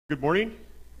Good morning.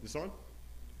 Is this on?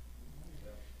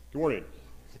 Good morning.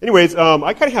 Anyways,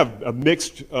 I kind of have a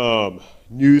mixed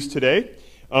news today.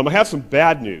 I have some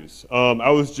bad news. I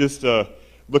was just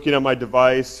looking at my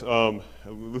device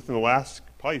within the last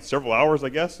probably several hours, I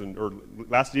guess, or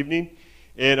last evening,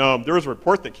 and there was a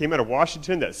report that came out of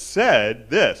Washington that said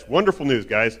this, wonderful news,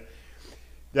 guys,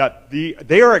 that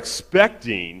they are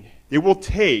expecting they will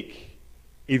take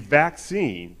a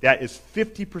vaccine that is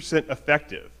 50%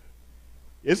 effective.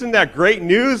 Isn't that great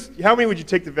news? How many would you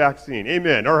take the vaccine?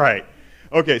 Amen. All right.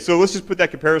 Okay, so let's just put that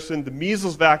comparison. The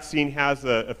measles vaccine has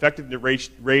an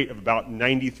effectiveness rate of about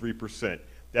 93%.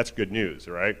 That's good news,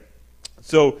 all right?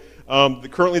 So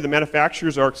currently the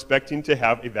manufacturers are expecting to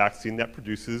have a vaccine that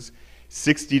produces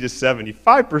 60 to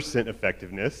 75%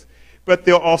 effectiveness, but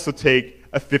they'll also take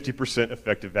a 50%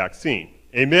 effective vaccine.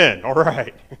 Amen. All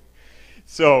right.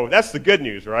 So that's the good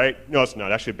news, right? No, it's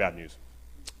not. Actually, bad news.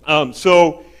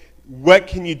 So what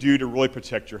can you do to really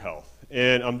protect your health?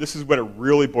 And this is what it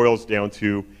really boils down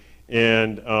to.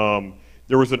 And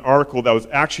there was an article that was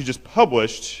actually just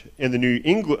published in the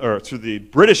the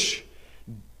British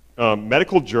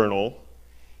Medical Journal,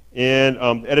 and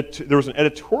there was an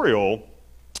editorial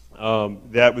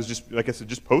that was just, like I said,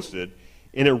 just posted,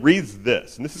 and it reads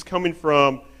this. And this is coming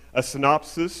from a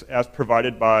synopsis as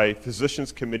provided by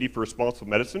Physicians Committee for Responsible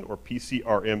Medicine, or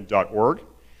PCRM.org.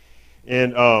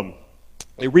 And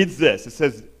it reads this. It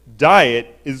says,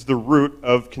 diet is the root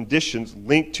of conditions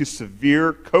linked to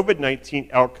severe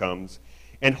COVID-19 outcomes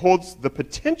and holds the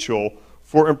potential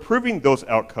for improving those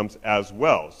outcomes as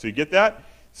well. So you get that?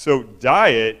 So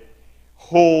diet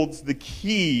holds the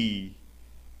key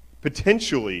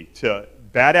potentially to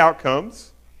bad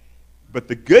outcomes, but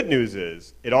the good news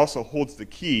is it also holds the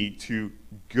key to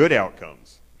good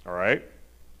outcomes, all right?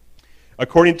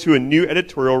 According to a new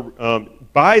editorial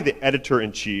by the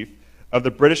editor-in-chief of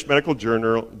the British Medical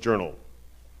Journal.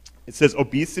 It says,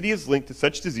 obesity is linked to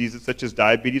such diseases such as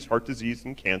diabetes, heart disease,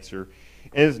 and cancer,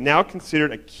 and is now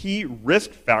considered a key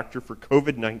risk factor for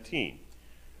COVID-19.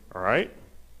 All right?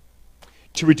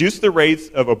 To reduce the rates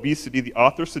of obesity, the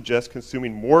author suggests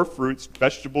consuming more fruits,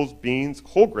 vegetables, beans,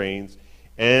 whole grains,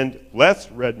 and less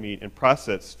red meat and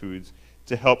processed foods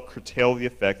to help curtail the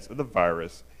effects of the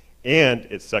virus and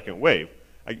its second wave.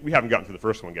 We haven't gotten to the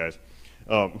first one, guys.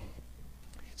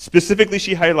 Specifically,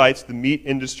 she highlights the meat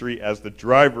industry as the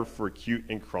driver for acute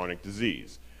and chronic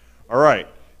disease. All right,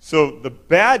 so the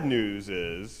bad news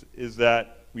is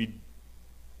that the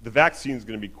vaccine is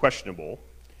going to be questionable.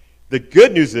 The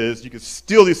good news is you can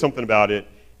still do something about it,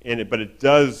 but it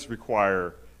does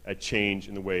require a change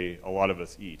in the way a lot of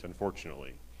us eat,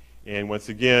 unfortunately. And once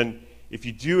again, if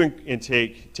you do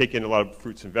take in a lot of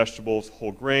fruits and vegetables,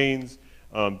 whole grains,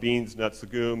 beans, nuts,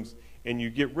 legumes, and you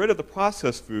get rid of the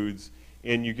processed foods,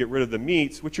 and you get rid of the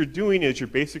meats, what you're doing is you're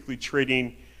basically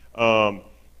trading, and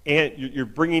you're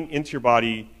bringing into your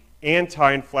body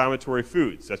anti-inflammatory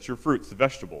foods. That's your fruits, the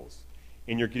vegetables.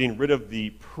 And you're getting rid of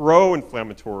the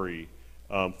pro-inflammatory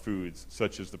foods,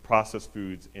 such as the processed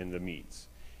foods and the meats.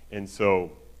 And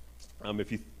so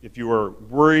if you are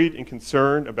worried and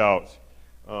concerned about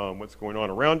what's going on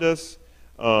around us,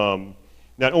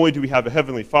 not only do we have a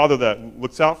Heavenly Father that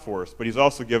looks out for us, but He's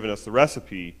also given us the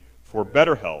recipe for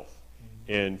better health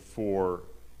and for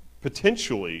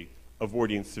potentially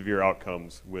avoiding severe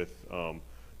outcomes with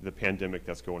the pandemic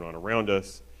that's going on around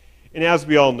us. And as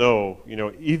we all know,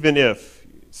 even if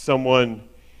someone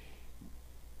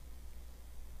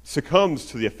succumbs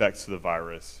to the effects of the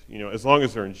virus, as long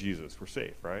as they're in Jesus, we're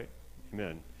safe, right?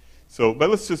 Amen. So, but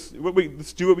let's do what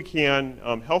we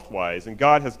can health-wise, and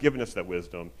God has given us that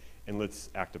wisdom, and let's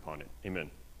act upon it. Amen.